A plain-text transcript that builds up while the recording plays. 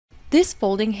This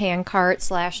folding hand cart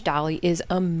slash dolly is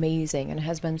amazing and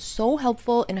has been so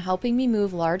helpful in helping me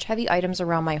move large heavy items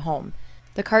around my home.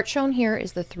 The cart shown here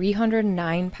is the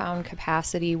 309-pound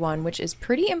capacity one, which is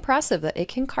pretty impressive that it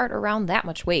can cart around that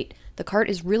much weight. The cart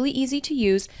is really easy to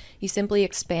use. You simply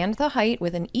expand the height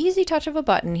with an easy touch of a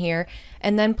button here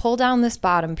and then pull down this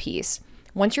bottom piece.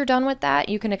 Once you're done with that,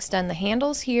 you can extend the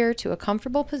handles here to a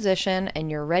comfortable position and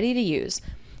you're ready to use.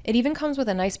 It even comes with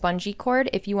a nice bungee cord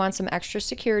if you want some extra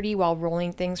security while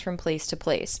rolling things from place to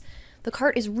place. The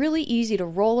cart is really easy to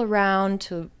roll around,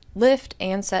 to lift,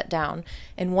 and set down.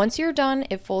 And once you're done,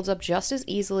 it folds up just as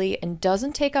easily and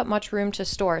doesn't take up much room to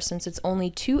store since it's only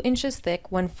 2 inches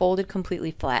thick when folded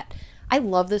completely flat. I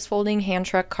love this folding hand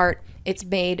truck cart. It's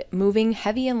made moving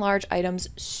heavy and large items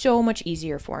so much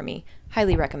easier for me.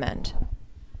 Highly recommend.